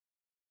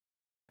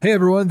Hey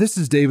everyone, this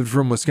is David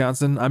from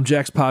Wisconsin. I'm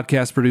Jack's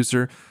podcast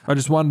producer. I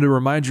just wanted to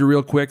remind you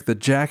real quick that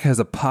Jack has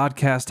a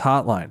podcast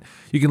hotline.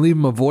 You can leave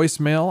him a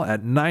voicemail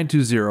at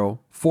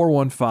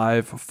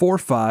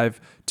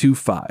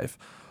 920-415-4525.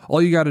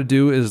 All you got to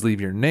do is leave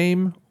your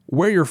name,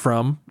 where you're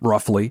from,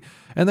 roughly,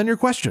 and then your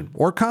question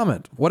or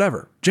comment,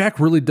 whatever. Jack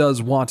really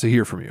does want to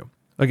hear from you.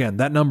 Again,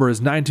 that number is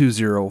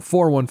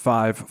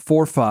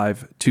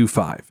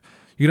 920-415-4525.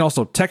 You can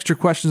also text your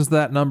questions to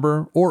that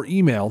number or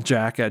email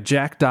Jack at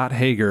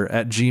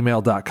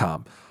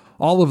jack.hager@gmail.com.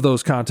 All of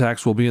those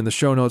contacts will be in the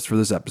show notes for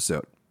this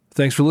episode.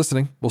 Thanks for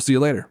listening. We'll see you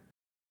later.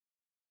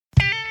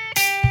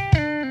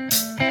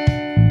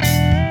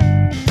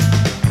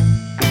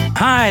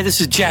 Hi,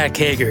 this is Jack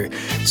Hager.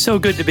 So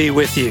good to be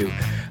with you.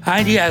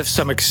 I have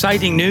some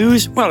exciting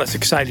news. Well, it's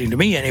exciting to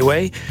me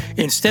anyway.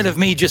 Instead of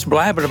me just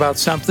blabbing about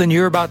something,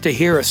 you're about to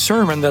hear a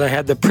sermon that I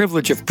had the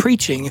privilege of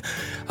preaching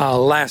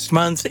last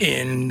month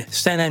in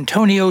San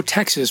Antonio,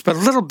 Texas. But a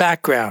little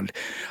background.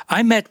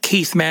 I met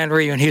Keith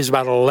Manry when he was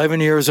about 11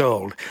 years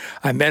old.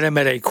 I met him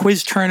at a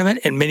quiz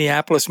tournament in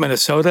Minneapolis,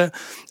 Minnesota.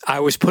 I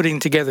was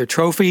putting together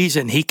trophies,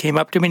 and he came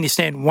up to me and he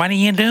said, "What are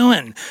you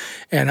doing?"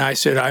 And I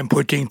said, "I'm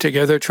putting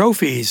together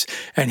trophies."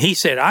 And he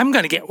said, "I'm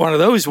going to get one of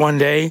those one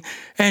day."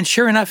 And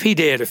sure enough, he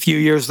did. A few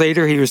years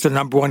later, he was the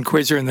number one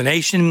quizzer in the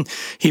nation.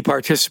 He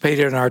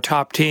participated in our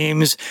top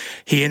teams.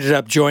 He ended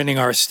up joining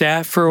our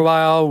staff for a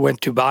while,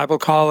 went to Bible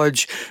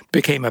college,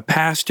 became a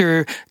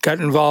pastor, got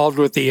involved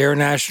with the Air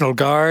National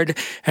Guard.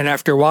 And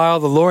after a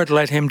while, the Lord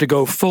led him to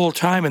go full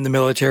time in the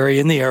military,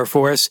 in the Air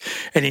Force.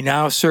 And he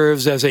now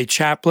serves as a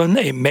chaplain,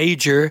 a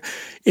major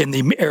in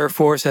the Air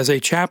Force as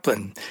a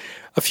chaplain.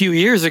 A few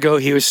years ago,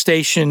 he was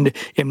stationed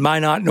in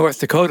Minot, North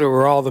Dakota,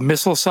 where all the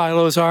missile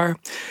silos are.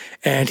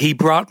 And he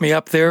brought me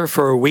up there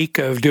for a week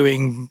of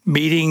doing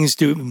meetings,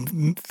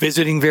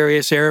 visiting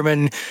various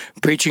airmen,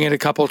 preaching at a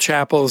couple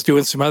chapels,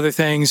 doing some other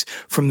things.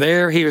 From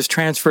there, he was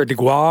transferred to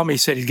Guam. He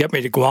said he'd get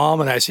me to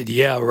Guam, and I said,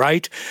 "Yeah,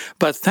 right.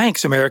 But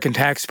thanks, American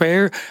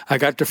taxpayer." I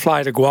got to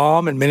fly to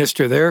Guam and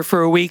minister there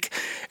for a week.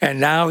 And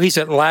now he's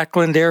at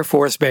Lackland Air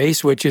Force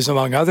Base, which is,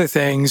 among other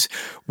things,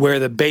 where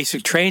the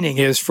basic training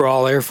is for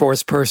all Air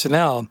Force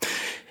personnel.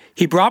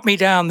 He brought me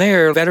down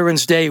there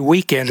Veterans Day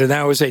weekend, and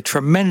that was a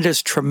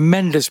tremendous,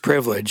 tremendous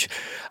privilege.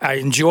 I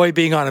enjoy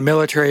being on a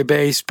military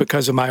base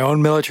because of my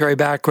own military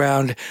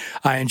background.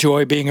 I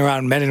enjoy being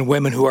around men and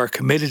women who are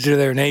committed to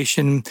their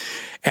nation.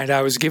 And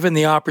I was given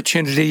the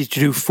opportunity to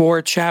do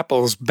 4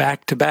 chapels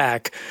back to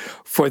back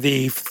for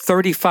the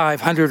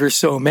 3,500 or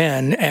so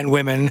men and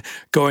women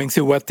going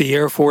through what the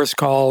Air Force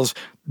calls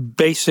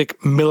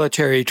basic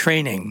military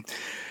training.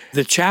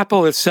 The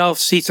chapel itself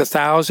seats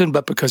 1,000,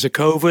 but because of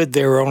COVID,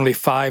 there were only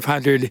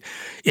 500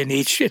 in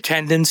each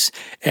attendance.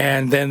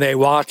 And then they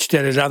watched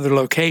at another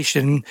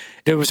location.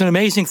 It was an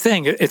amazing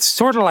thing. It's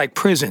sort of like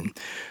prison.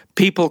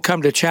 People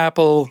come to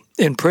chapel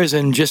in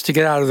prison just to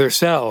get out of their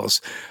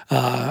cells.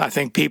 I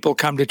think people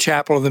come to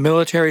chapel in the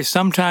military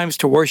sometimes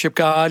to worship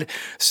God,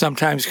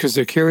 sometimes because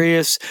they're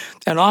curious,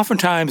 and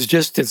oftentimes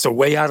just it's a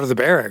way out of the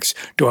barracks.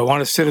 Do I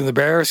want to sit in the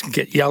barracks and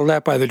get yelled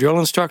at by the drill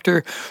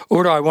instructor,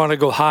 or do I want to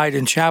go hide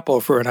in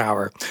chapel for an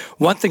hour?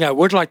 One thing I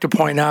would like to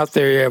point out,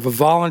 there you have a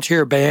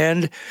volunteer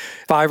band,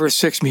 5 or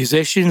 6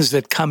 musicians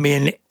that come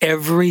in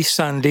every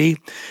Sunday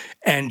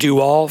and do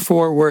all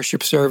 4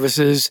 worship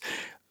services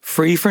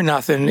free for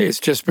nothing. It's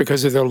just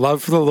because of their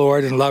love for the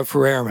Lord and love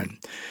for airmen.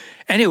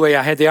 Anyway,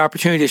 I had the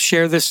opportunity to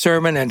share this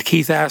sermon, and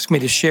Keith asked me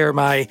to share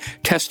my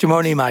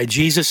testimony, my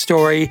Jesus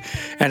story,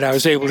 and I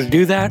was able to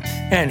do that,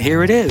 and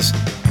here it is.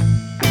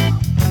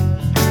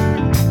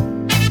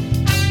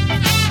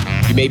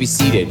 You may be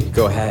seated.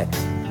 Go ahead.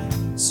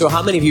 So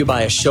how many of you,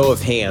 by a show of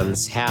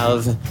hands,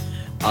 have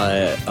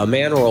a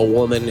man or a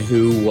woman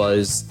who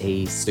was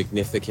a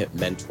significant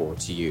mentor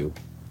to you?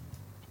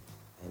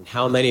 And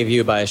how many of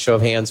you, by a show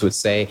of hands, would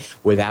say,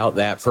 without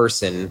that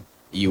person,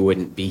 you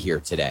wouldn't be here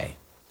today?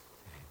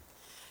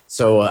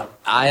 So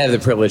I have the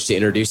privilege to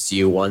introduce to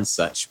you one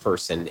such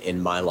person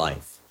in my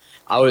life.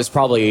 I was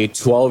probably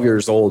 12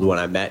 years old when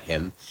I met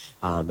him.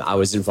 I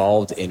was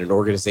involved in an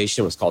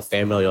organization. It was called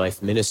Family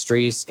Life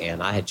Ministries,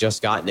 and I had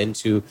just gotten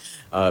into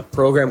a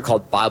program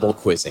called Bible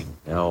quizzing.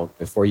 Now,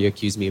 before you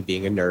accuse me of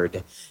being a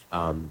nerd,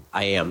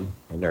 I am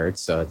a nerd,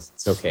 so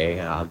it's okay.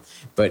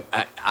 But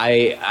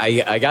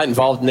I got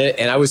involved in it,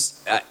 and I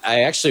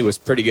actually was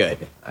pretty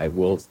good.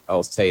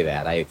 I'll say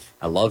that. I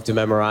love to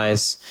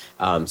memorize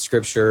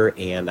scripture,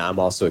 and I'm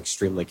also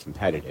extremely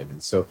competitive.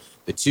 And so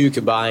the two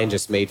combined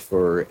just made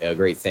for a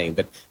great thing.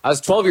 But I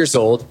was 12 years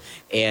old,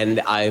 and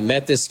I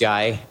met this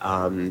guy,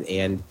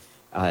 and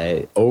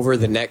over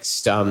the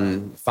next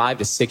 5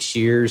 to 6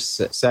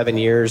 years, 7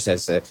 years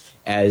as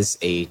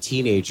a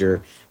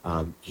teenager,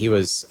 he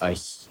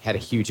had a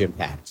huge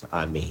impact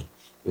on me.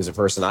 He was a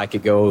person I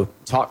could go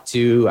talk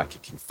to, I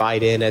could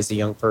confide in as a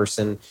young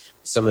person,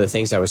 some of the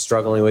things I was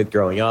struggling with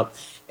growing up.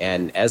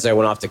 And as I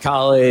went off to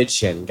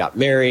college and got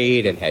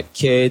married and had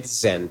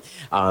kids and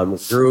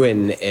grew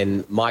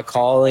in my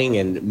calling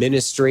and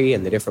ministry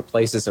and the different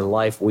places in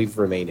life, we've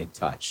remained in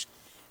touch.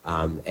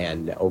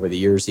 And over the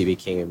years, he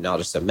became not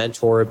just a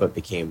mentor, but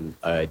became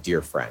a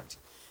dear friend.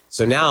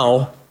 So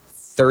now,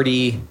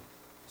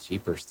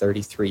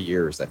 33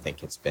 years, I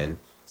think it's been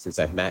since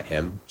I've met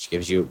him, which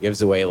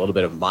gives away a little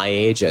bit of my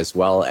age as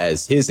well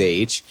as his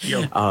age.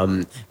 Yep.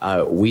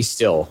 We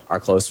still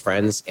are close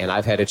friends, and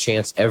I've had a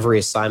chance every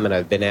assignment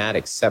I've been at,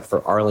 except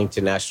for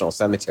Arlington National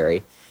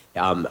Cemetery.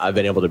 I've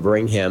been able to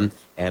bring him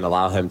and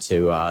allow him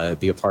to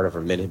be a part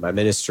of my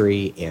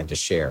ministry and to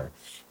share.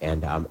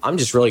 And I'm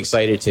just really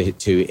excited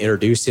to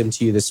introduce him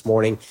to you this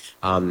morning.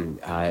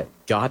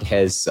 God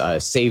has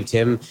saved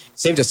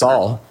us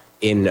all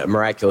in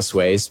miraculous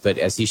ways. But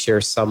as he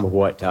shares some of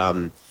what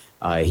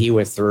he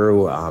went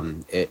through,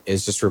 it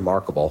is just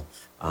remarkable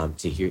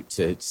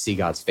to see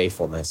God's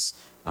faithfulness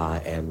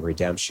and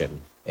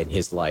redemption in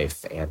his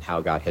life and how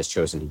God has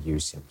chosen to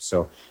use him.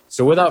 So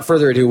without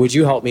further ado, would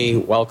you help me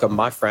welcome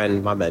my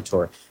friend, my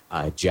mentor,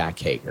 Jack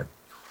Hager.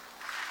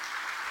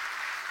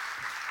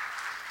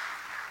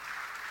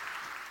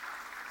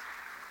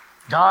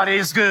 God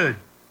is good,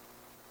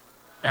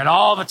 and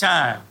all the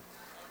time.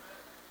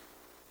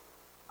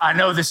 I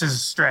know this is a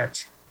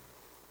stretch,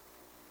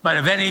 but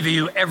have any of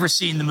you ever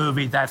seen the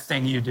movie That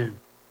Thing You Do?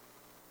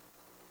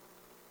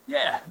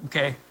 Yeah,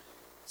 okay.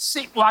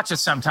 Watch it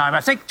sometime. I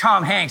think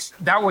Tom Hanks,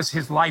 that was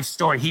his life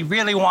story. He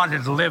really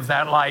wanted to live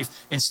that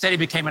life. Instead, he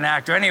became an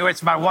actor. Anyway,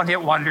 it's about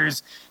one-hit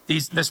wonders,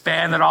 this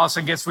band that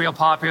also gets real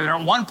popular.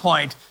 At one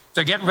point,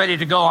 they're getting ready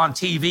to go on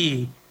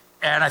TV,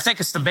 and I think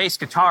it's the bass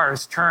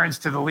guitarist turns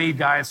to the lead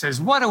guy and says,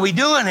 "What are we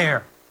doing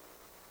here?"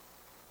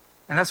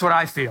 And that's what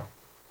I feel.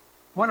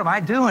 What am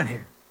I doing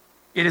here?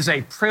 It is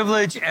a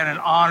privilege and an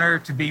honor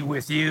to be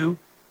with you.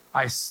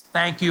 I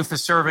thank you for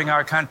serving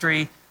our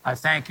country. I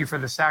thank you for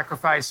the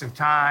sacrifice of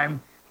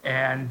time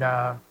and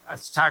a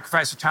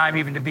sacrifice of time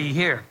even to be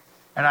here.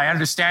 And I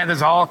understand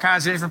there's all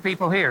kinds of different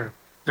people here.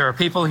 There are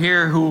people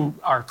here who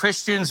are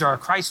Christians or are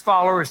Christ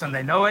followers and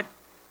they know it.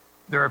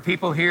 There are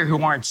people here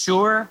who aren't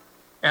sure.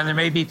 And there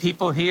may be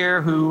people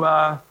here who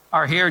are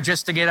here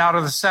just to get out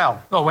of the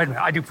cell. Oh, wait a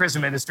minute, I do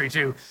prison ministry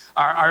too.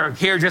 Are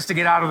here just to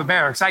get out of the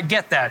barracks. I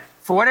get that.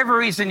 For whatever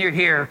reason you're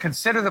here,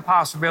 consider the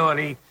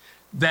possibility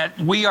that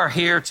we are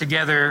here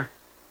together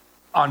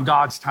on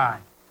God's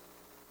time.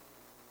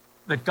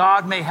 That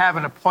God may have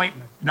an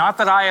appointment. Not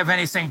that I have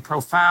anything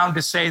profound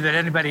to say that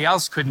anybody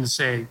else couldn't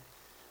say,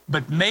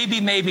 but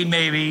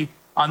maybe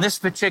on this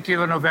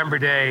particular November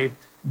day,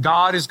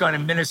 God is going to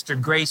minister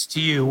grace to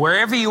you,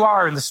 wherever you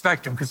are in the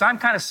spectrum, because I'm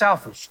kind of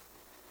selfish.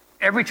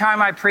 Every time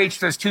I preach,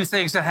 there's two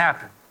things that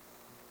happen.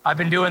 I've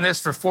been doing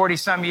this for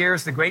 40-some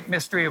years. The great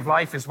mystery of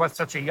life is what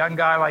such a young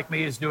guy like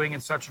me is doing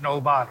in such an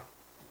old body.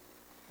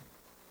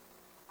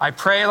 I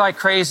pray like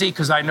crazy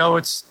because I know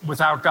it's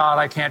without God,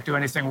 I can't do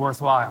anything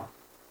worthwhile.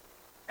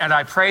 And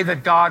I pray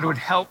that God would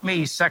help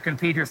me, 2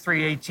 Peter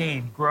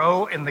 3:18,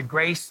 grow in the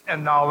grace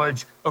and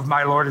knowledge of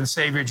my Lord and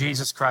Savior,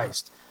 Jesus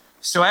Christ.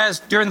 So as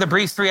during the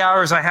brief 3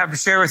 hours I have to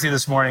share with you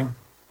this morning,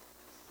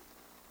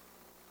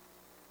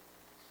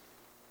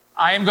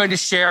 I am going to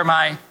share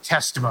my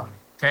testimony,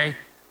 okay?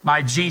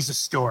 My Jesus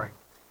story.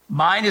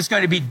 Mine is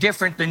going to be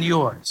different than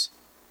yours.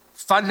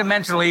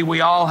 Fundamentally,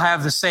 we all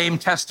have the same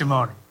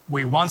testimony.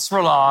 We once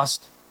were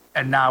lost,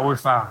 and now we're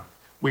found.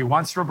 We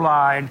once were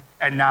blind,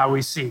 and now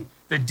we see.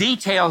 The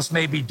details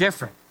may be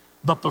different,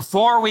 but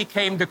before we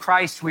came to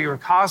Christ, we were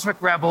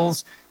cosmic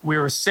rebels, we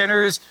were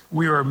sinners,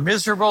 we were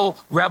miserable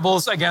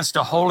rebels against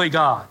a holy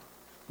God.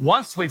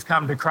 Once we've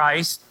come to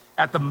Christ,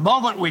 at the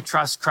moment we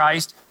trust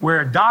Christ,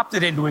 we're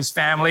adopted into his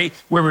family,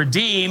 we're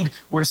redeemed,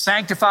 we're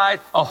sanctified,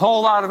 a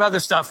whole lot of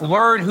other stuff.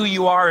 Learn who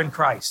you are in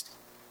Christ.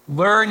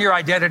 Learn your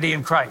identity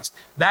in Christ.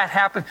 That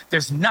happened.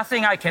 There's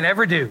nothing I can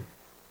ever do.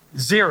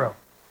 Zero.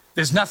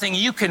 There's nothing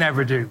you can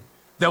ever do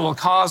that will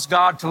cause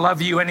God to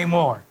love you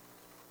anymore.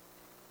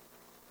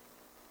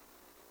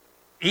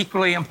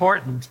 Equally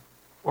important,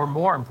 or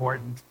more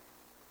important,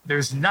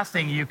 there's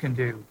nothing you can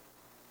do.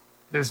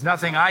 There's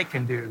nothing I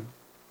can do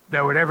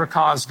that would ever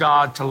cause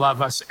God to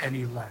love us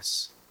any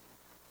less.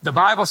 The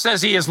Bible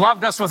says he has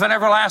loved us with an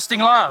everlasting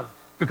love.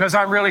 Because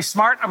I'm really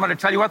smart, I'm going to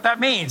tell you what that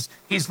means.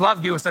 He's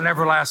loved you with an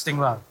everlasting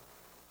love.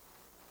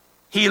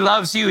 He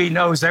loves you. He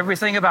knows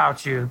everything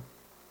about you.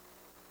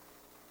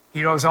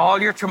 He knows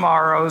all your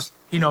tomorrows.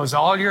 He knows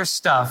all your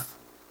stuff.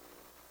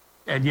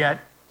 And yet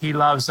he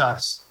loves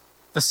us.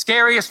 The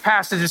scariest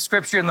passage of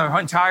scripture in the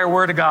entire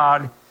word of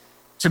God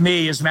to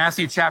me is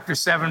Matthew chapter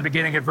 7,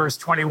 beginning at verse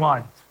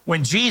 21.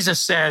 When Jesus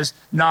says,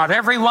 "Not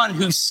everyone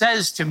who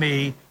says to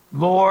me,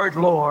 'Lord,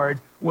 Lord,'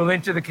 will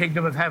enter the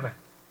kingdom of heaven."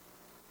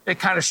 It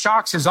kind of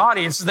shocks his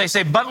audience. They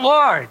say, "But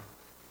Lord,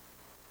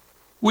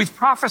 we've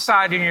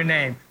prophesied in your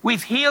name.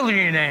 We've healed in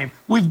your name.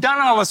 We've done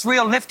all this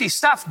real nifty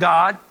stuff,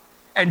 God."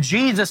 And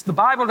Jesus, the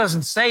Bible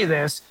doesn't say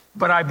this,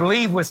 but I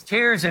believe with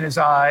tears in his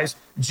eyes,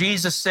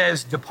 Jesus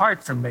says,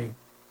 "Depart from me.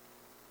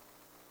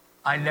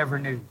 I never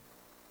knew."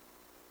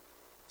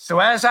 So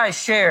as I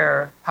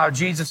share how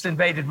Jesus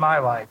invaded my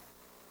life,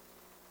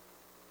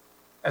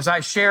 as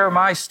I share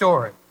my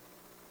story,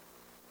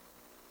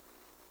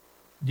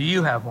 do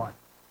you have one?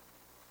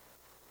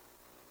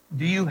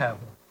 Do you have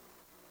one?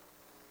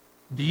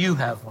 Do you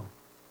have one?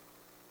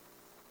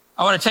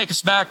 I want to take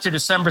us back to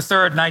December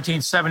 3rd,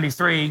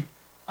 1973.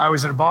 I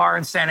was at a bar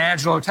in San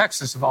Angelo,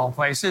 Texas, of all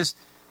places.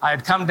 I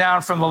had come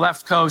down from the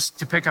left coast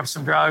to pick up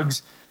some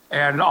drugs,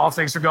 and all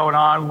things were going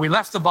on. We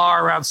left the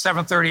bar around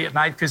 7:30 at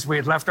night because we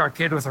had left our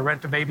kid with a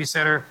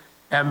rent-a-babysitter,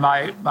 and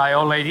my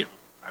old lady,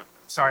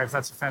 sorry if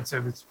that's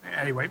offensive,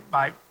 anyway,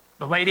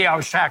 the lady I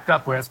was shacked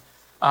up with,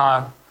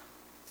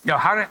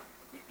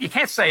 you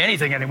can't say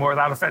anything anymore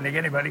without offending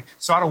anybody,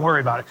 so I don't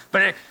worry about it.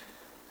 But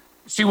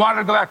she wanted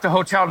to go back to the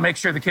hotel and make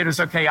sure the kid was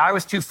okay. I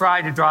was too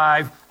fried to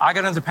drive. I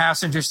got in the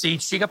passenger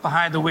seat. She got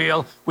behind the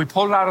wheel. We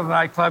pulled out of the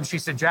nightclub. She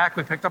said, Jack,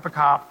 we picked up a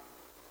cop.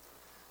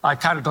 I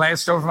kind of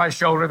glanced over my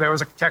shoulder. There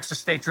was a Texas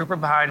state trooper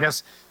behind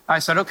us. I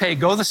said, okay,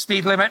 go the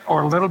speed limit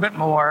or a little bit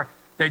more.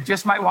 They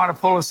just might want to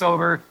pull us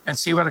over and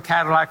see what a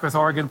Cadillac with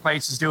Oregon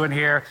plates is doing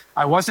here.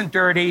 I wasn't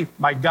dirty.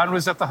 My gun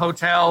was at the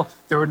hotel.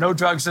 There were no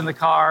drugs in the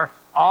car.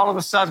 All of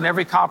a sudden,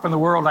 every cop in the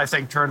world, I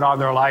think, turned on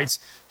their lights.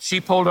 She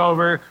pulled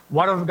over.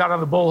 One of them got on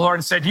the bullhorn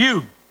and said,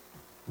 you,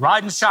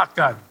 riding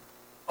shotgun,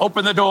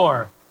 open the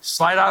door,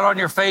 slide out on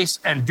your face,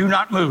 and do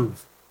not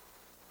move.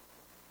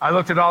 I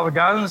looked at all the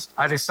guns.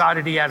 I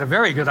decided he had a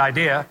very good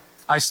idea.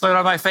 I slid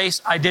on my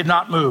face. I did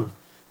not move.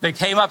 They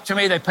came up to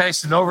me. They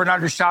placed an over and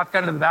under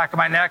shotgun to the back of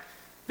my neck.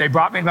 They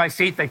brought me to my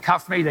feet. They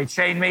cuffed me. They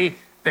chained me.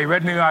 They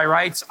read me my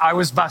rights. I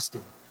was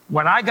busted.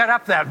 When I got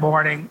up that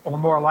morning, or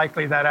more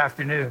likely that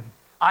afternoon,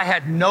 I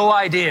had no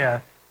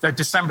idea that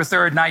December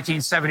 3rd,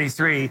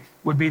 1973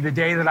 would be the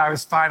day that I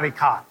was finally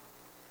caught.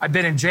 I've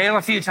been in jail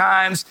a few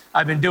times.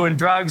 I've been doing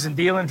drugs and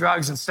dealing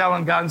drugs and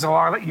selling guns.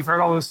 You've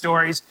heard all those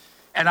stories.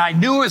 And I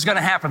knew it was going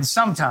to happen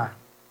sometime.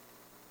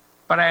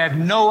 But I had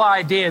no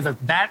idea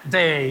that that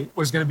day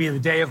was going to be the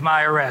day of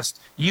my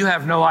arrest. You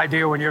have no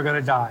idea when you're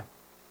going to die.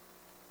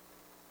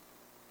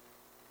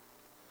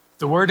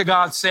 The Word of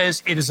God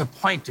says it is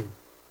appointed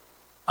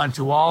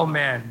unto all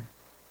men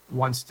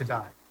once to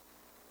die.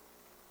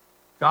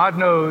 God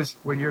knows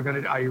when you're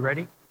going to, are you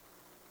ready?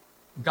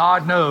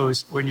 God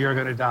knows when you're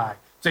going to die.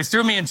 They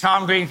threw me in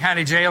Tom Green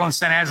County Jail in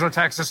San Angelo,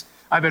 Texas.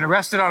 I've been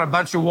arrested on a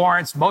bunch of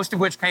warrants, most of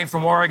which came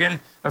from Oregon,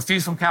 a few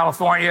from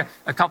California,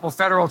 a couple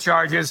federal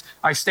charges.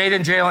 I stayed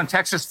in jail in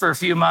Texas for a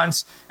few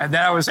months, and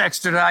then I was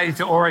extradited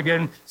to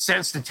Oregon,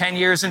 sentenced to 10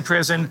 years in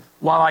prison.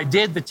 While I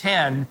did the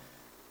 10,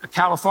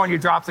 California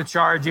dropped the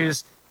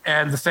charges,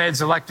 and the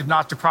feds elected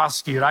not to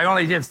prosecute. I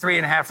only did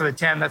 3.5 of the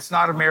 10. That's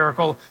not a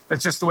miracle.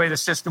 That's just the way the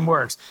system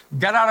works.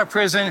 Got out of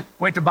prison,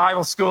 went to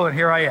Bible school, and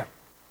here I am.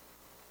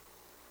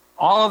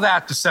 All of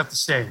that to set the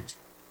stage.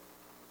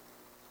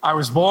 I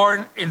was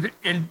born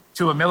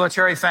into a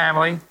military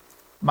family.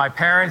 My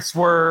parents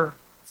were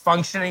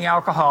functioning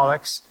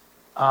alcoholics.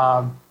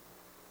 I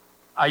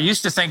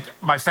used to think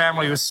my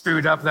family was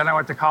screwed up. Then I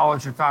went to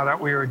college and found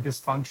out we were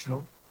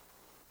dysfunctional.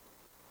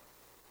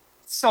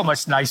 So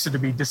much nicer to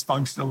be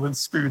dysfunctional than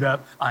screwed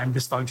up. I'm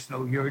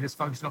dysfunctional, you're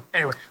dysfunctional.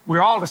 Anyway,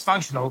 we're all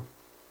dysfunctional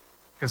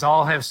because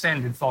all have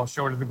sinned and fall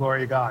short of the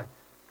glory of God.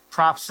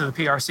 Props to the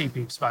PRC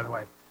peeps, by the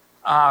way.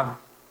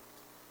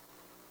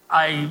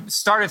 I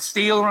started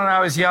stealing when I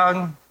was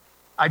young.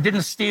 I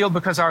didn't steal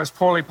because I was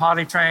poorly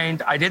potty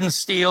trained. I didn't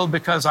steal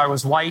because I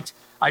was white.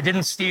 I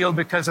didn't steal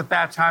because at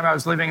that time I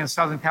was living in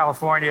Southern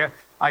California.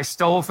 I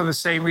stole for the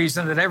same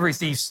reason that every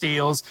thief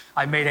steals.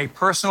 I made a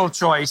personal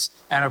choice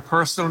and a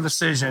personal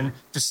decision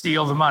to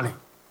steal the money.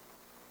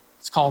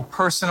 It's called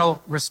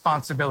personal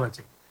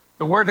responsibility.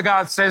 The Word of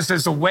God says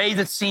there's a way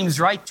that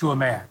seems right to a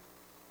man.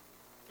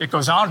 It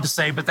goes on to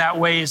say, but that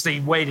way is the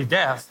way to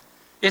death.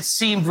 It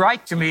seemed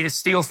right to me to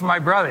steal from my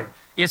brother.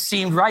 It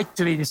seemed right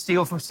to me to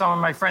steal from some of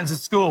my friends at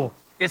school.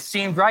 It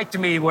seemed right to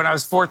me when I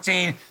was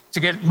 14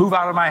 to move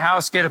out of my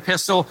house, get a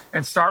pistol,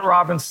 and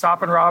start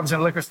stopping robs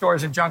in liquor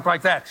stores and junk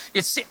like that.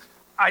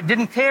 I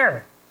didn't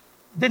care.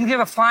 Didn't give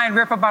a flying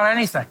rip about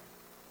anything.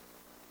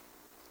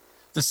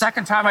 The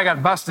second time I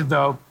got busted,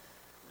 though,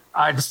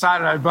 I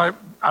decided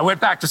I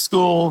went back to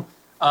school.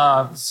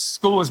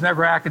 School was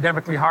never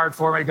academically hard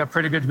for me. I got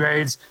pretty good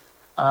grades.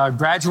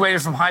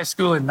 Graduated from high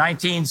school in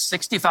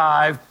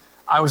 1965.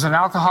 I was an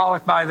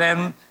alcoholic by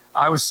then.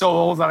 I was so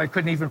old that I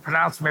couldn't even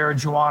pronounce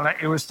marijuana.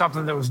 It was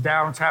something that was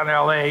downtown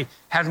LA,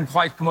 hadn't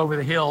quite come over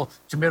the hill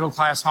to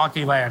middle-class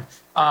honky land.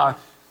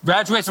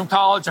 Graduate from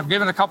college, I'm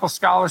given a couple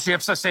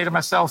scholarships. I say to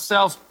myself,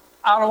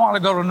 I don't want to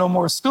go to no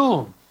more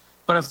school.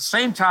 But at the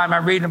same time,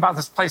 I'm reading about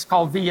this place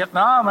called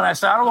Vietnam, and I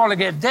said, I don't want to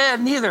get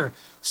dead neither.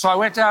 So I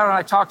went down and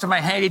I talked to my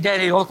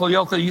handy-dandy local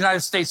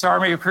United States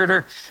Army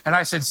recruiter, and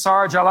I said,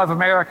 Sarge, I love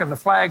America. The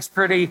flag's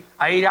pretty.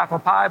 I eat apple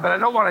pie, but I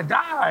don't want to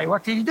die.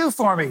 What can you do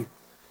for me?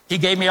 He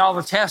gave me all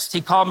the tests.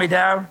 He called me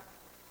down.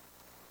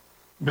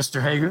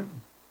 Mr. Hager,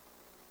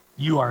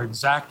 you are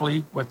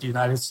exactly what the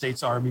United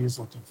States Army is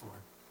looking for.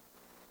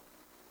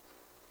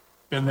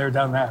 Been there,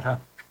 done that, huh?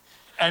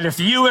 And if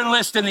you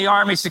enlist in the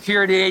Army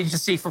Security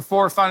Agency for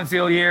 4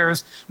 fun-filled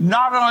years,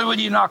 not only will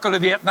you not go to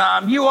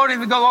Vietnam, you won't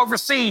even go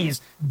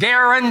overseas.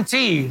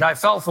 Guaranteed. I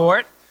fell for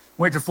it.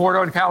 Went to Fort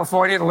Owens,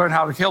 California to learn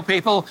how to kill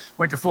people.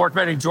 Went to Fort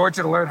Benning,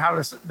 Georgia to learn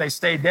how they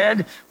stay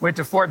dead. Went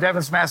to Fort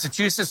Devens,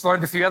 Massachusetts,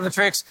 learned a few other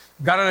tricks.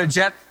 Got on a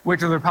jet, went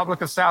to the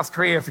Republic of South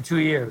Korea for 2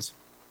 years.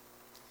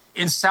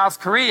 In South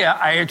Korea,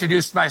 I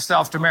introduced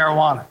myself to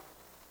marijuana.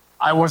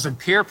 I wasn't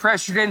peer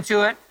pressured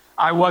into it.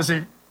 I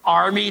wasn't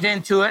armied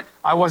into it.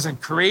 I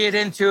wasn't Korea'd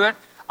into it.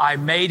 I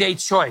made a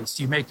choice.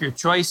 You make your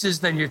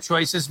choices, then your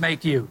choices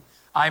make you.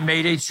 I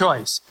made a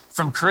choice.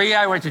 From Korea,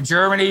 I went to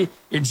Germany.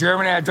 In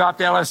Germany, I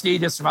dropped LSD,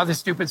 did some other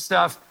stupid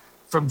stuff.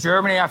 From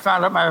Germany, I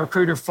found out my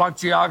recruiter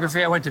flunked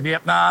geography. I went to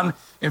Vietnam.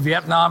 In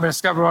Vietnam, I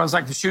discovered what it was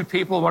like to shoot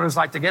people, what it was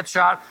like to get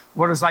shot,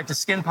 what it was like to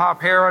skin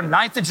pop heroin.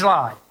 9th of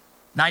July,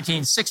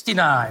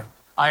 1969.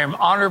 I am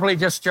honorably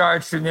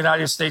discharged from the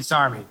United States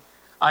Army.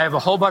 I have a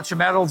whole bunch of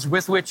medals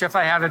with which, if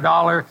I had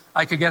 $1,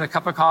 I could get a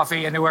cup of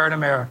coffee anywhere in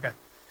America.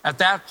 At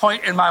that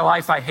point in my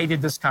life, I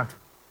hated this country.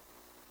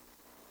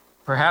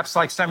 Perhaps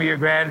like some of your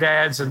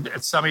granddads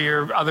and some of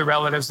your other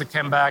relatives that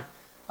came back,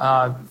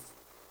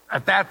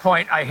 at that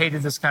point, I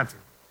hated this country.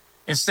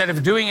 Instead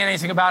of doing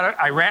anything about it,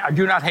 I ran. I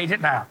do not hate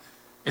it now.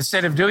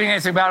 Instead of doing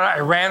anything about it, I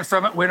ran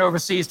from it, went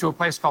overseas to a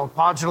place called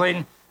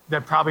Kwajalein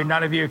that probably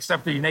none of you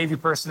except the Navy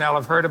personnel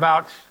have heard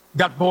about.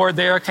 Got bored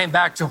there, came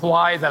back to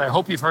Hawaii that I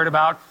hope you've heard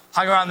about.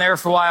 Hung around there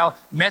for a while,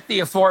 met the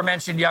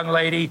aforementioned young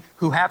lady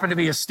who happened to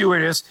be a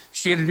stewardess.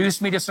 She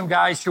introduced me to some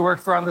guys she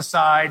worked for on the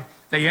side.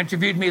 They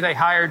interviewed me, they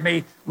hired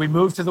me. We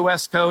moved to the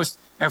West Coast,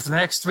 and for the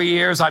next 3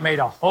 years, I made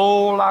a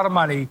whole lot of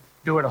money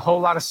doing a whole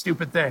lot of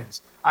stupid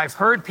things. I've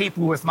heard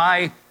people with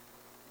my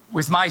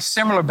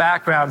similar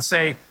background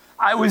say,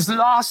 I was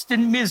lost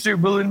and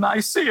miserable in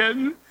my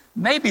sin.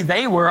 Maybe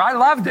they were, I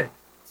loved it.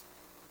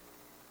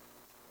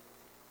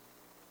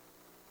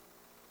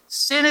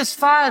 Sin is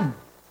fun.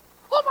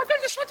 Oh my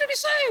goodness, what did he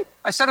say?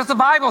 I said what the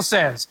Bible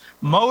says.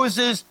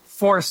 Moses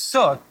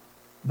forsook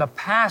the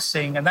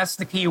passing, and that's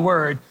the key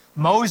word.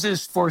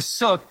 Moses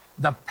forsook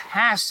the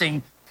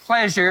passing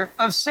pleasure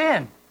of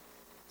sin.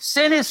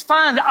 Sin is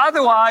fun.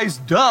 Otherwise,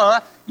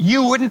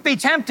 you wouldn't be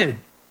tempted.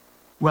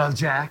 Well,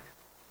 Jack,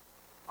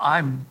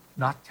 I'm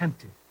not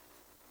tempted.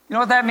 You know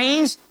what that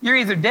means? You're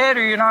either dead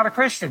or you're not a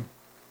Christian.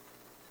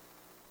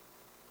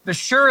 The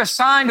surest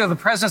sign of the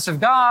presence of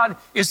God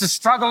is the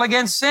struggle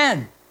against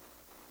sin.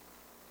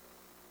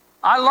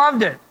 I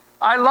loved it.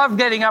 I loved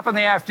getting up in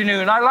the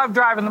afternoon. I loved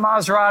driving the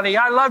Maserati.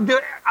 I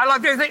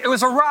loved everything. It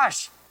was a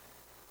rush.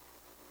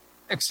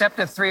 Except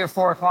at 3 or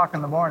 4 o'clock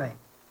in the morning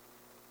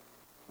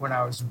when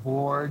I was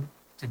bored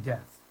to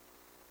death.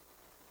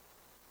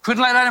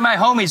 Couldn't let any of my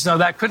homies know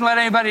that. Couldn't let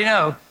anybody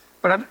know.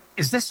 But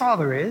is this all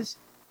there is?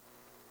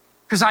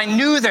 Because I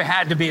knew there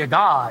had to be a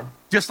God,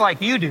 just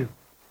like you do.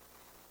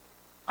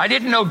 I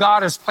didn't know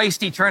God has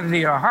placed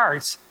eternity in our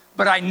hearts,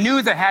 but I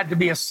knew there had to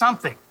be a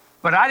something.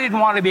 But I didn't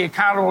want to be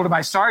accountable to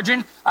my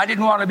sergeant. I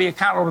didn't want to be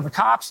accountable to the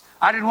cops.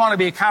 I didn't want to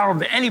be accountable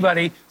to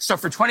anybody. So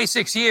for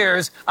 26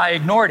 years, I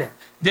ignored it.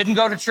 Didn't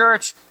go to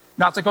church.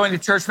 Not that going to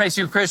church makes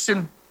you a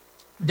Christian.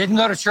 Didn't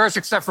go to church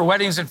except for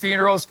weddings and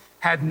funerals.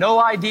 Had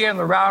no idea in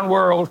the round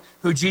world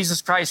who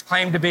Jesus Christ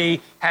claimed to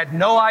be. Had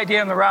no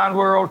idea in the round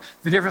world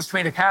the difference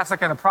between a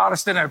Catholic and a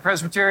Protestant and a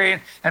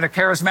Presbyterian and a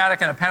Charismatic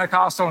and a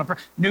Pentecostal. And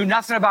knew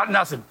nothing about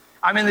nothing.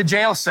 I'm in the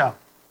jail cell.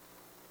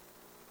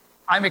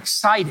 I'm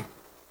excited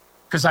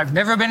because I've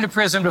never been to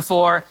prison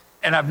before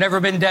and I've never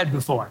been dead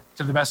before,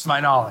 to the best of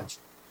my knowledge.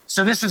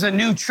 So this was a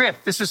new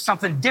trip. This was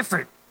something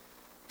different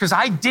because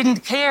I didn't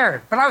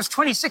care. But I was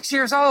 26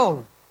 years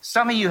old.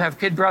 Some of you have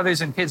kid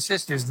brothers and kid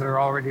sisters that are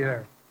already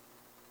there.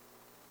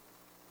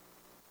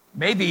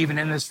 Maybe even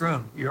in this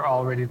room, you're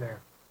already there.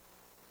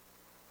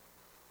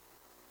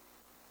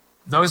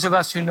 Those of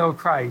us who know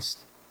Christ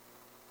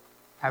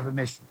have a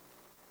mission.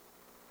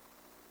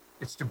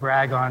 It's to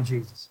brag on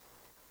Jesus.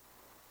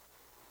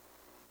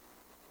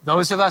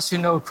 Those of us who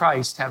know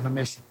Christ have a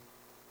mission.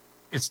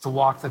 It's to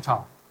walk the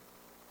talk.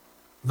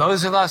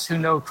 Those of us who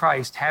know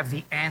Christ have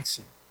the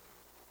answer.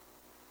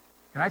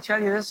 Can I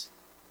tell you this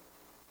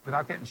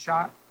without getting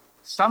shot?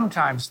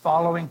 Sometimes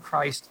following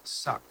Christ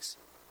sucks.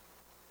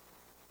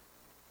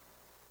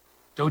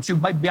 Don't you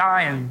be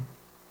buying.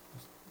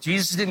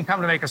 Jesus didn't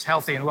come to make us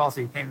healthy and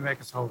wealthy. He came to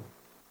make us holy.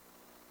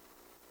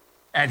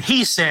 And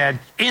he said,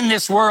 in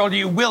this world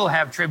you will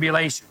have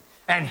tribulation.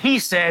 And he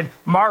said,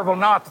 marvel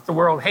not that the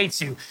world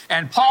hates you.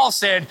 And Paul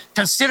said,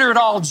 consider it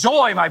all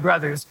joy, my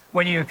brothers,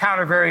 when you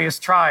encounter various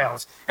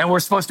trials. And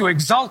we're supposed to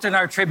exult in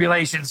our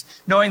tribulations,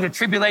 knowing that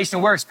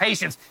tribulation works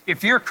patience.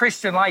 If your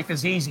Christian life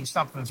is easy,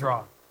 something's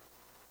wrong.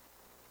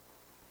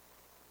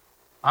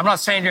 I'm not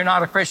saying you're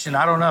not a Christian.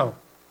 I don't know.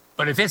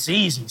 But if it's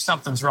easy,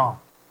 something's wrong.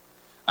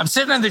 I'm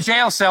sitting in the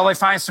jail cell. They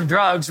find some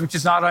drugs, which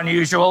is not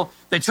unusual.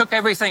 They took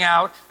everything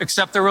out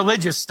except the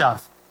religious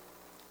stuff.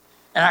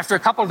 And after a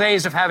couple of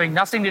days of having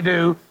nothing to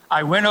do,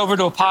 I went over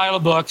to a pile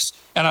of books,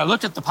 and I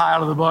looked at the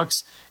pile of the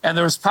books, and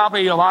there was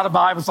probably a lot of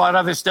Bibles, a lot of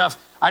other stuff.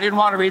 I didn't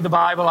want to read the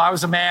Bible. I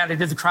was a man. I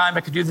did the crime.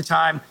 I could do the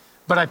time.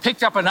 But I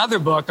picked up another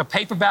book, a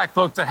paperback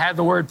book that had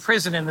the word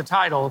prison in the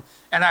title,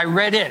 and I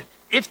read it.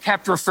 It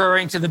kept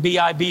referring to the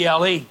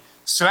Bible.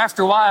 So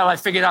after a while, I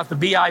figured out the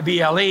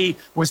Bible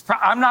was,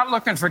 I'm not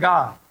looking for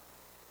God.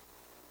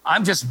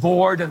 I'm just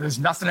bored and there's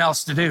nothing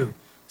else to do.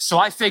 So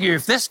I figure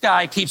if this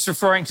guy keeps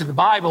referring to the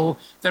Bible,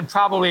 then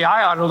probably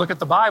I ought to look at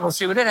the Bible,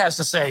 see what it has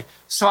to say.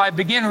 So I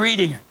begin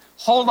reading it.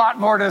 Whole lot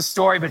more to the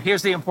story, but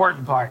here's the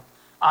important part.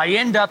 I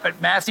end up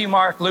at Matthew,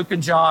 Mark, Luke,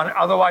 and John,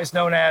 otherwise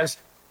known as,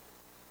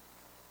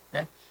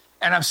 and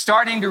I'm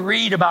starting to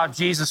read about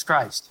Jesus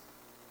Christ.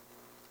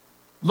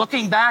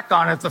 Looking back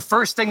on it, the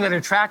first thing that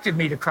attracted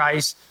me to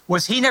Christ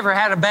was he never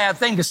had a bad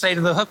thing to say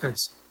to the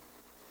hookers.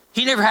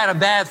 He never had a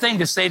bad thing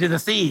to say to the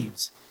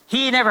thieves.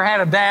 He never had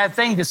a bad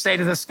thing to say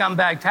to the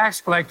scumbag tax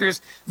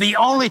collectors. The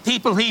only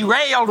people he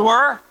railed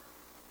were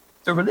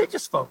the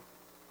religious folk.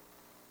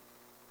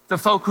 The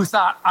folk who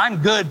thought,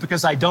 I'm good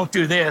because I don't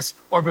do this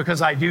or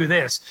because I do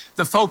this.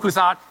 The folk who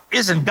thought,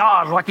 isn't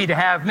God lucky to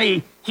have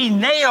me? He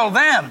nailed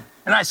them.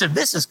 And I said,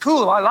 this is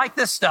cool. I like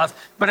this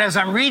stuff. But as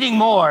I'm reading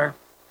more,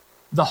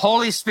 the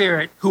Holy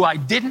Spirit, who I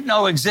didn't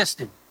know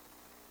existed,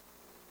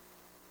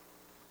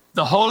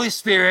 the Holy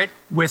Spirit,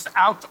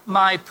 without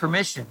my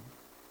permission,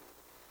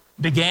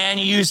 began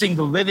using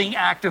the living,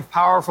 active,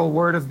 powerful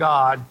Word of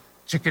God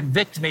to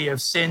convict me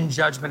of sin,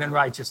 judgment, and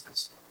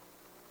righteousness.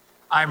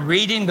 I'm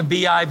reading the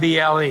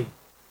Bible.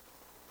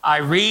 I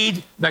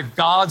read that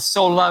God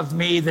so loved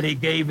me that he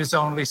gave his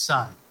only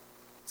Son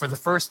for the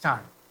first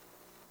time.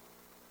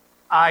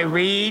 I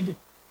read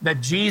that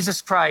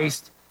Jesus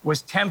Christ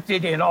was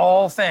tempted in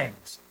all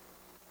things,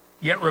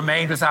 yet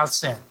remained without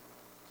sin.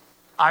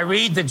 I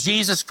read that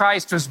Jesus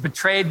Christ was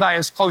betrayed by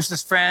his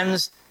closest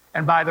friends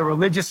and by the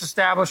religious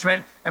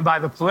establishment and by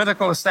the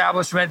political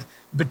establishment,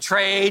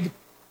 betrayed.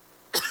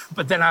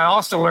 But then I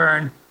also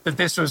learned that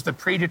this was the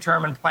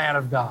predetermined plan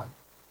of God.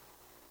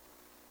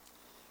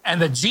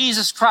 And that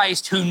Jesus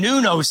Christ, who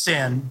knew no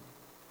sin,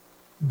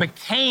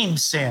 became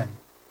sin,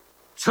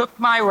 took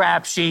my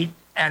rap sheet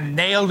and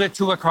nailed it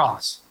to a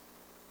cross.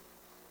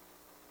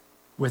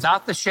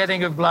 Without the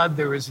shedding of blood,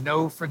 there is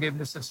no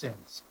forgiveness of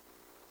sins.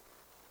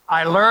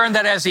 I learned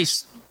that as he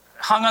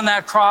hung on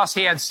that cross,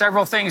 he had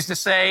several things to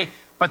say,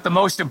 but the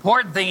most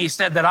important thing he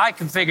said that I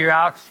can figure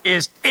out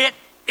is, it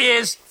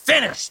is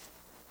finished.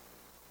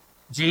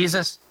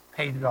 Jesus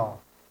paid it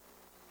all.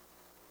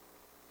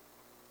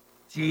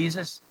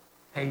 Jesus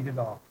paid it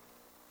all.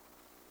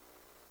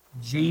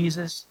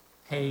 Jesus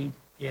paid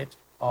it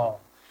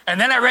all. And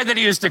then I read that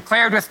he was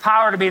declared with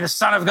power to be the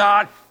Son of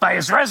God by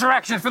his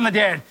resurrection from the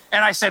dead.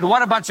 And I said,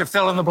 what a bunch of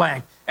fill in the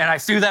blank. And I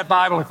threw that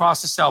Bible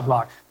across the cell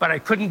block, but I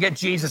couldn't get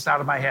Jesus out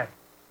of my head.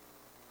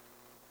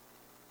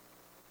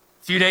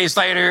 A few days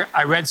later,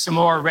 I read some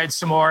more.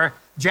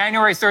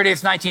 January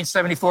 30th,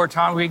 1974,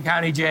 Tonaween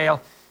County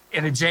Jail.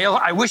 In a jail,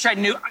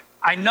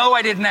 I know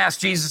I didn't ask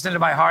Jesus into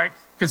my heart,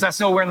 because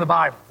that's nowhere in the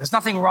Bible. There's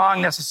nothing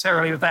wrong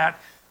necessarily with that,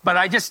 but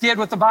I just did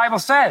what the Bible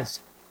says.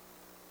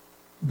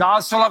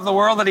 God so loved the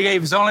world that he gave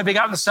his only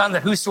begotten Son,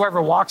 that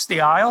whosoever walks the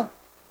aisle.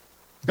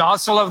 God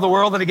so loved the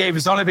world that he gave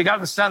his only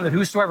begotten Son, that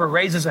whosoever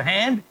raises a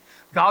hand.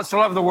 God so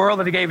loved the world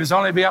that he gave his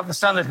only begotten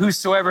Son, that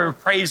whosoever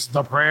prays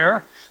the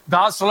prayer.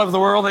 God so loved the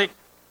world that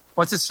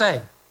what's it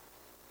say?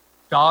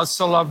 God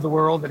so loved the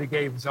world that he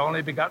gave his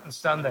only begotten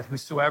Son, that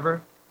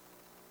whosoever.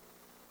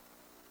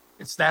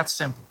 It's that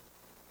simple.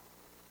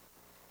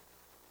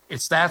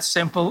 It's that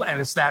simple and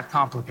it's that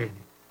complicated.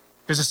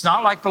 Because it's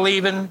not like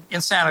believing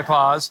in Santa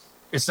Claus.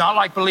 It's not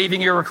like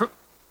believing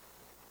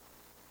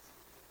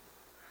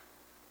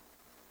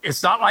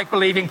It's not like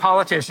believing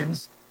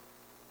politicians.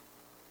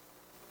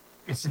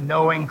 It's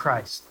knowing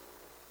Christ.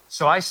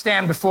 So I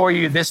stand before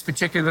you this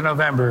particular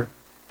November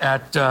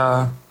at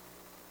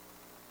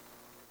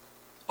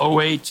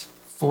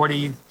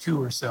 08:42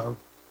 or so,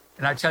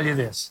 and I tell you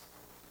this.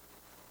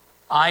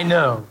 I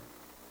know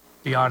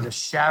beyond a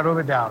shadow of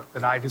a doubt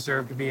that I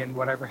deserve to be in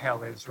whatever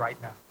hell is right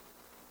now.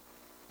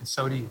 And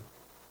so do you.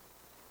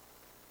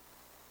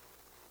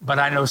 But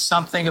I know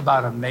something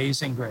about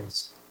amazing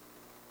grace.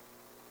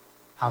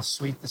 How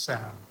sweet the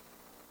sound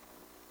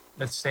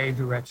that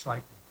saved a wretch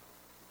like me.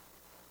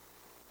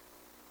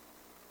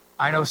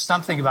 I know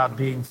something about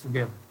being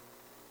forgiven.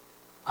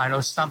 I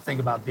know something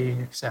about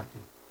being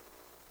accepted.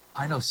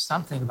 I know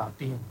something about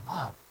being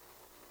loved.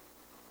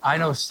 I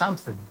know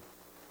something.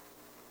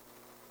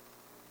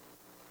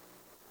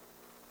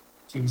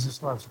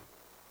 Jesus loves me.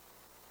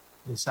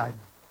 This I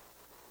know.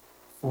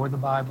 For the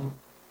Bible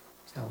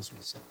tells me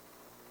so.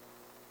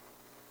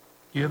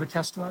 Do you have a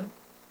testimony?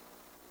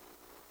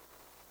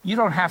 You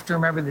don't have to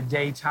remember the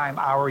day, time,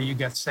 hour you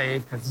got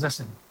saved, because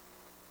listen,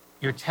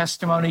 your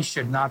testimony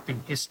should not be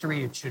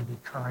history, it should be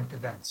current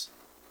events.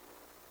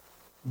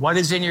 What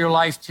is in your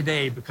life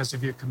today because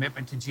of your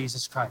commitment to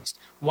Jesus Christ?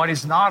 What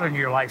is not in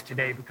your life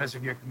today because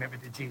of your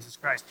commitment to Jesus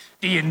Christ?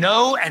 Do you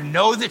know and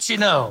know that you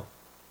know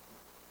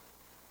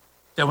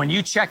that when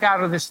you check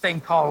out of this thing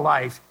called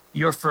life,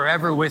 you're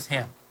forever with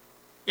him?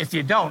 If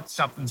you don't,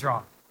 something's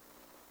wrong.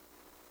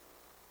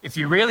 If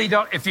you really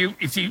don't, if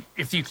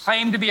you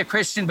claim to be a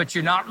Christian, but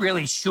you're not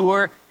really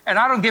sure, and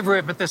I don't give a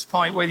rip at this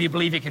point whether you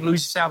believe you can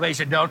lose your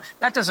salvation or don't,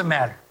 that doesn't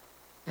matter.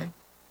 Okay?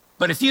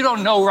 But if you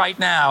don't know right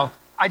now,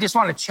 I just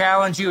want to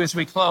challenge you as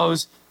we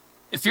close.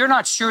 If you're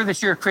not sure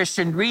that you're a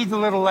Christian, read the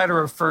little letter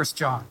of 1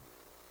 John.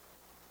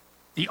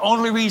 The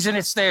only reason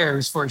it's there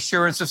is for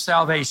assurance of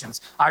salvations.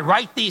 I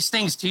write these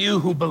things to you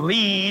who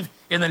believe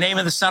in the name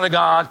of the Son of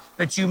God,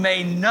 that you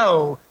may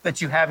know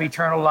that you have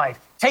eternal life.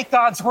 Take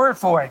God's word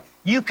for it.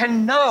 You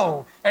can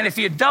know. And if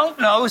you don't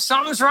know,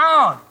 something's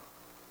wrong.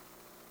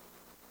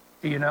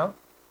 Do you know?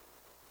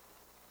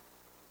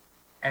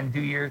 And do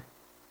your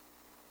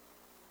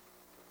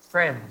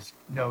friends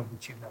know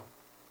that you know?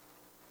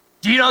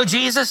 Do you know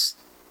Jesus?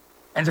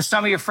 And do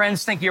some of your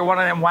friends think you're one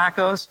of them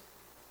wackos?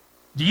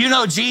 Do you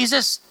know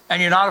Jesus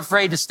and you're not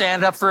afraid to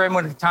stand up for him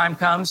when the time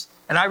comes?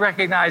 And I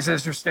recognize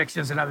there's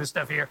restrictions and other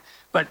stuff here,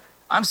 but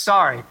I'm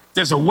sorry.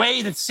 There's a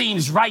way that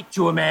seems right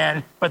to a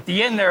man, but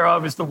the end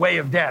thereof is the way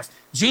of death.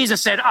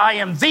 Jesus said, I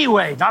am the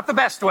way, not the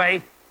best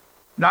way,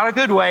 not a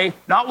good way,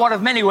 not one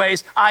of many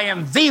ways. I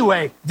am the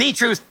way, the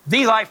truth,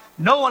 the life.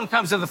 No one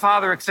comes to the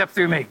Father except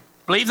through me.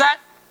 Believe that?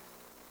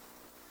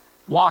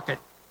 Walk it,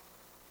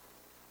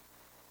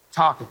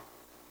 talk it,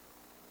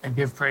 and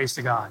give praise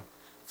to God.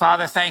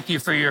 Father, thank you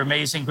for your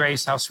amazing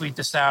grace. How sweet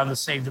the sound that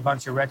saved a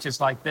bunch of wretches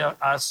like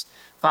us.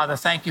 Father,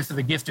 thank you for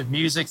the gift of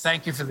music.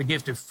 Thank you for the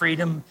gift of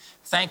freedom.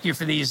 Thank you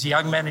for these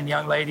young men and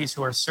young ladies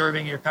who are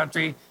serving your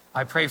country.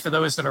 I pray for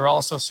those that are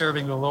also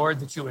serving the Lord,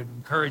 that you would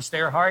encourage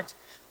their heart.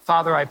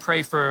 Father, I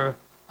pray for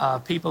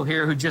people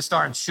here who just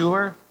aren't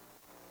sure.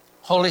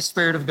 Holy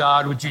Spirit of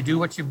God, would you do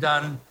what you've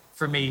done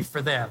for me,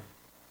 for them?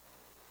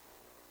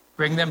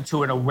 Bring them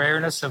to an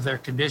awareness of their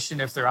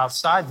condition if they're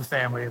outside the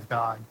family of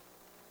God,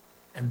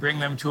 and bring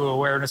them to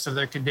awareness of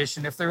their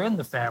condition if they're in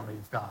the family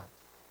of God.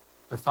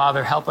 But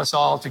Father, help us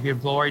all to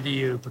give glory to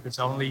you, because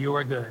only you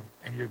are good,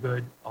 and you're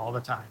good all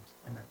the time.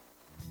 Amen.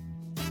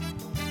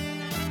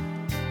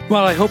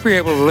 Well, I hope you're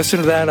able to listen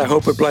to that. I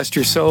hope it blessed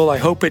your soul. I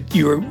hope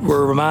you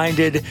were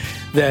reminded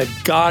that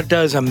God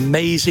does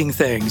amazing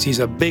things. He's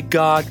a big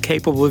God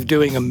capable of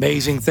doing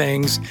amazing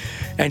things.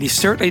 And he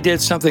certainly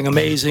did something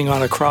amazing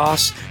on a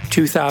cross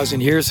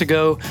 2,000 years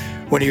ago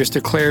when he was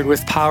declared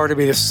with power to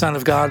be the Son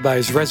of God by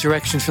his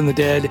resurrection from the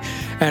dead.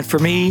 And for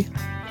me,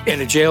 in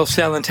a jail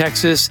cell in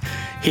Texas,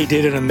 he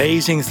did an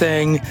amazing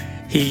thing.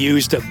 He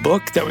used a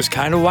book that was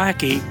kind of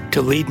wacky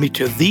to lead me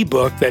to the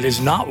book that is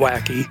not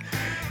wacky.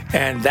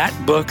 And that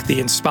book,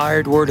 the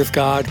inspired Word of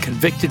God,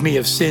 convicted me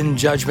of sin,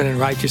 judgment, and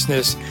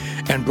righteousness,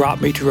 and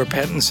brought me to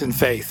repentance and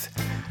faith.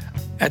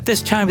 At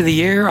this time of the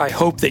year, I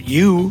hope that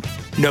you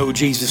know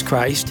Jesus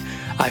Christ.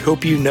 I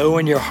hope you know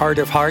in your heart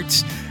of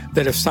hearts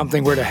that if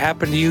something were to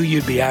happen to you,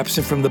 you'd be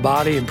absent from the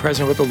body and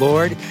present with the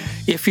Lord.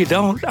 If you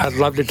don't, I'd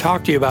love to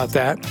talk to you about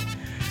that.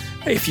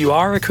 If you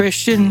are a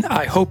Christian,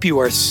 I hope you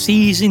are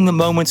seizing the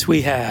moments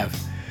we have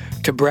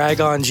to brag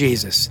on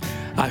Jesus.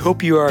 I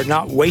hope you are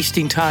not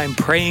wasting time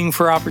praying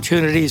for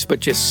opportunities, but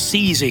just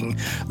seizing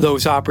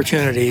those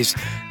opportunities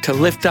to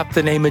lift up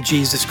the name of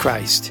Jesus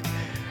Christ.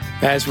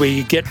 As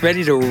we get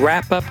ready to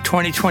wrap up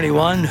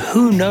 2021,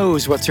 who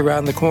knows what's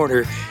around the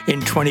corner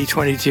in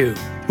 2022?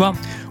 Well,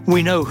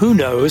 we know who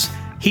knows.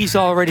 He's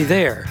already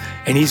there,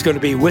 and he's going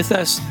to be with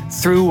us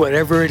through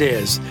whatever it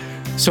is.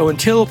 So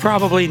until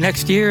probably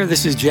next year,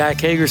 this is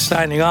Jack Hager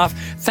signing off.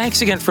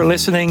 Thanks again for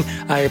listening.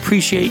 I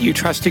appreciate you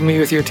trusting me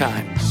with your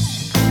time.